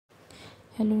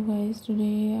Hello guys,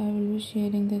 today I will be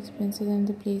sharing the experiences and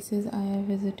the places I have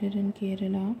visited in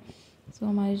Kerala. So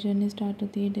हमारी journey start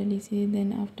होती है दिल्ली से.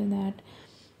 Then after that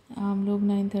हम लोग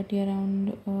 9:30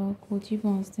 around Kochi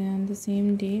पहुंचते हैं. ऑन द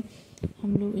सेम डे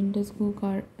हम लोग इंडस को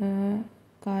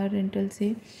कार रेंटल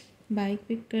से बाइक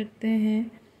पिक करते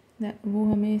हैं. वो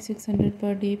हमें 600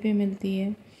 पर डे पे मिलती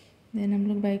है. देन हम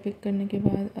लोग बाइक पिक करने के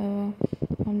बाद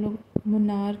हम लोग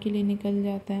मुन्नार के लिए निकल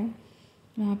जाते हैं.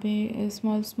 वहाँ पे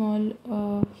स्मॉल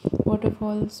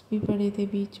वाटरफॉल्स भी पड़े थे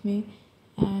बीच में.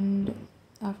 एंड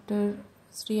आफ्टर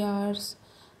 3 आवर्स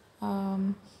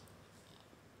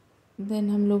देन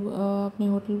हम लोग अपने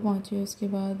होटल पहुँचे. उसके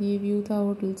बाद ये व्यू था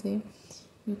होटल से,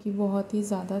 क्योंकि बहुत ही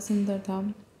ज़्यादा सुंदर था.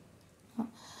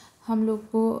 हम लोग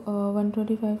को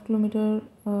 125 किलोमीटर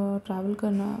ट्रैवल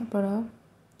करना पड़ा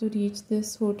to reach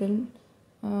this hotel.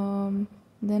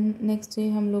 Then next day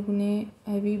हम लोग ने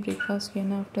हैवी ब्रेकफास्ट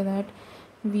किया. After that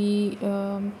we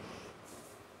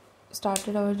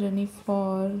started our journey for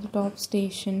the top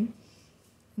station.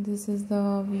 This is the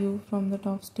view from the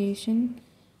top station.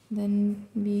 Then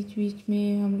बीच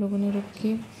में हम लोगों ने रुक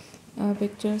के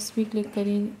पिक्चर्स भी क्लिक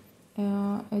करी.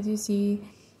 as you see,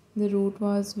 the route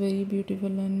was very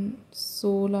beautiful and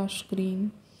so lush green.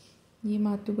 ये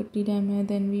मातुपट्टी dam है.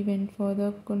 then we went for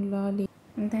the Kundla lake.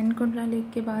 Then Kundla lake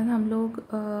के बाद हम लोग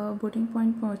बोटिंग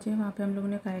पॉइंट पहुँचे. वहाँ पे हम लोगों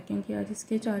ने कायाकिंग किया,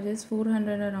 जिसके चार्जेस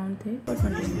 400 अराउंड थे और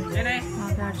 20 मिनट. वहाँ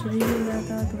पे आर्चरी भी मिल रहा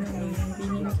था, तो मैंने भी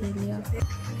नहीं खेल लिया.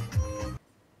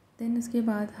 देन उसके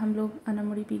बाद हम लोग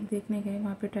अनामुड़ी पीक देखने गए.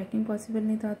 वहाँ पे ट्रैकिंग पॉसिबल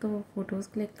नहीं था, तो वो फ़ोटोज़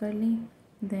क्लिक कर ली.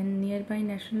 Then near by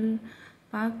national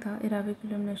park था,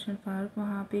 इराविकुलम नेशनल पार्क.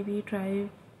 वहाँ पे भी ट्राइब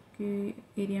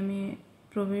के एरिया में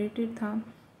प्रोवाइडेड था,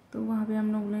 तो वहाँ पे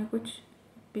हम लोगों ने कुछ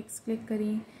पिक्स क्लिक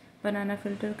करी. बनाना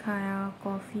फ़िल्टर खाया,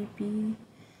 coffee P,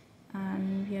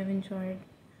 and we have enjoyed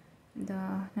the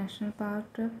national park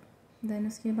trip. Then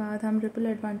उसके बाद हम रिपल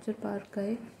एडवेंचर पार्क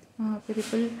गए. वहाँ पे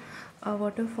रिपल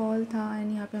वाटरफॉल था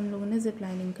एंड यहाँ पे हम लोगों ने जिप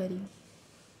लाइनिंग करी.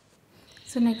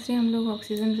 सो नेक्स्ट डे हम लोग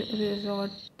ऑक्सीजन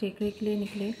रिजॉर्ट टेकड़ी के लिए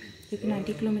निकले, क्योंकि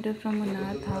 90 किलोमीटर फ्रॉम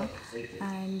मुन्नार था.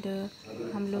 एंड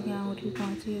हम लोग यहाँ होटल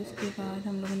पहुँचे. उसके बाद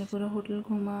हम लोगों ने पूरा होटल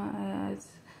घूमा.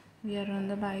 As we are on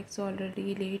the bike, so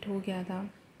already late हो गया था,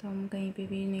 तो हम कहीं पे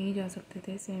भी नहीं जा सकते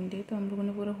थे सेम डे. तो हम लोगों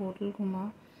ने पूरा होटल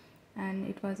घूमा and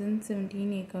it was in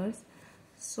 17 acres.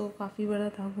 सो काफ़ी बड़ा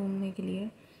था घूमने के लिए.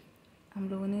 हम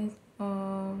लोगों ने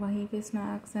वहीं पे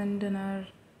स्नैक्स एंड डिनर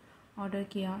ऑर्डर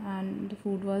किया and the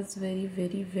food was very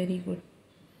very very good.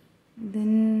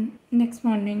 Then next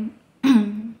morning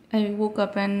I woke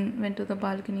up and went to the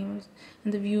balcony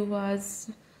and the view was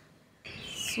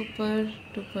super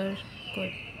duper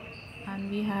good and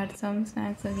we had some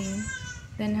snacks again.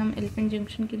 Then हम elephant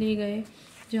junction के लिए गए,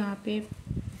 जहाँ पे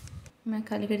मैं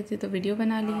खाली खड़ी थी तो वीडियो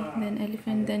बना ली. Then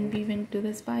elephant. Then we went to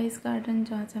the spice garden,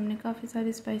 जहाँ से हमने काफ़ी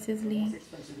सारी स्पाइसेस ली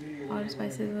और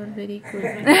spices were very good.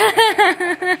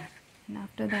 And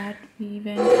after that we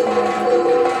went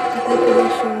for the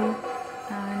show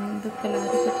and the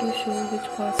Kalaripayattu show which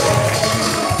cost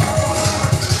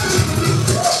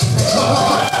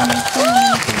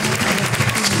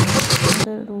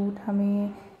root.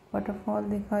 हमें वाटरफॉल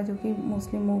दिखा, जो कि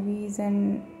मोस्टली मूवीज़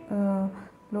एंड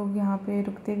लोग यहाँ पे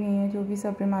रुकते भी हैं, जो भी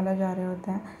सबरीमाला जा रहे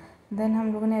होते हैं. देन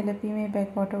हम लोगों ने एलपी में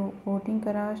बैक वाटर बोटिंग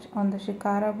करा on the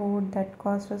shikara boat. That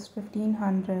cost us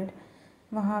 1500.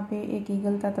 वहाँ पे एक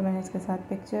ईगल था, तो मैंने इसके साथ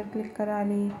पिक्चर क्लिक करा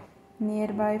ली.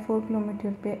 नियर बाय 4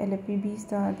 किलोमीटर पे एलपी बीच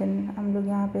था. देन हम लोग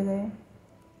यहाँ पे गए.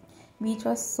 बीच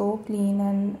was so clean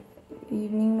and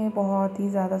evening में बहुत ही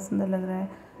ज़्यादा सुंदर लग रहा है.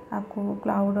 आपको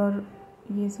क्लाउड और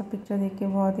ये सब पिक्चर देख के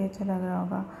बहुत ही अच्छा लग रहा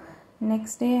होगा.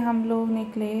 नेक्स्ट डे हम लोग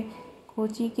निकले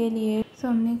कोची के लिए. सो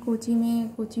हमने कोची में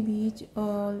कोची बीच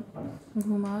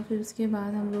घूमा. फिर उसके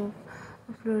बाद हम लोग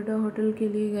फ्लोरिडा होटल के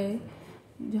लिए गए,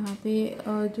 जहाँ पे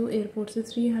जो एयरपोर्ट से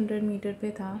 300 मीटर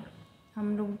पे था.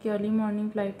 हम लोगों की अर्ली मॉर्निंग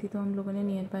फ़्लाइट थी, तो हम लोगों ने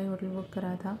नियर बाई होटल बुक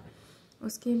करा था.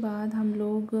 उसके बाद हम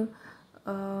लोग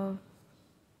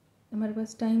हमारे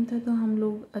पास टाइम था, तो हम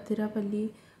लोग अतिरापल्ली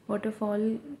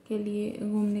वाटरफॉल के लिए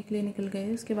घूमने के लिए निकल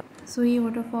गए. उसके बाद ये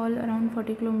वाटरफॉल अराउंड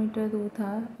 40 किलोमीटर दूर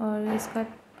था और इसका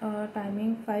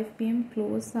टाइमिंग 5 PM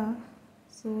क्लोज था.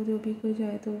 सो जो भी कोई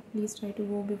जाए तो please try to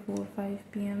go before 5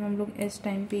 PM. हम लोग इस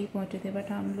टाइम पे ही पहुँचे थे,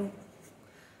 बट हम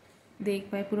लोग देख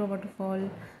पाए पूरा वाटरफॉल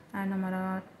एंड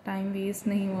हमारा टाइम वेस्ट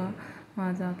नहीं हुआ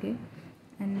वहाँ जाके.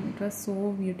 And it was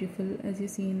so beautiful as you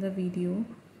see in the video.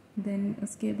 Then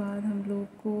उसके बाद हम लोग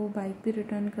को बाइक भी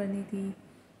रिटर्न करनी थी,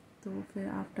 तो फिर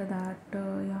आफ्टर दैट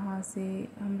यहाँ से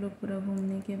हम लोग पूरा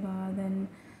घूमने के बाद एंड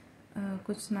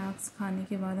कुछ स्नैक्स खाने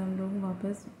के बाद हम लोग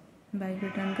वापस बाइक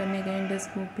रिटर्न करने गए इंडस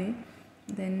पे.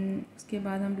 देन उसके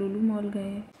बाद हम लुलु मॉल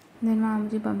गए. देन वहाँ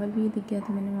मुझे बबल भी दिख गया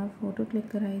तो मैंने वहाँ फ़ोटो क्लिक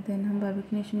कराई। देन हम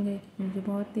बारबेक्यू नेशन गए क्योंकि मुझे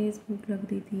बहुत तेज़ भूख लग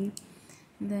रही थी।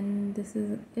 देन दिस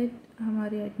इज़ इट,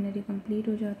 हमारी आइटनरी कंप्लीट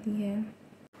हो जाती है।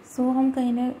 सो हम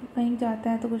कहीं ना कहीं जाते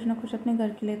हैं तो कुछ ना कुछ अपने घर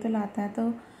के लिए तो लाता है।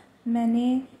 तो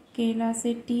मैंने केरला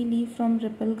से T Lee from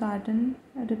ripple garden,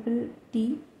 ripple T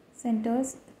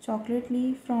centres, chocolate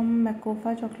Lee from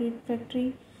macofa chocolate factory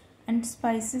and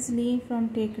spices Lee from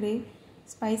टेकड़े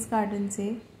spice garden से।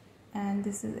 And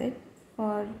this is it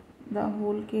for the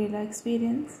whole Kerala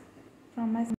experience from my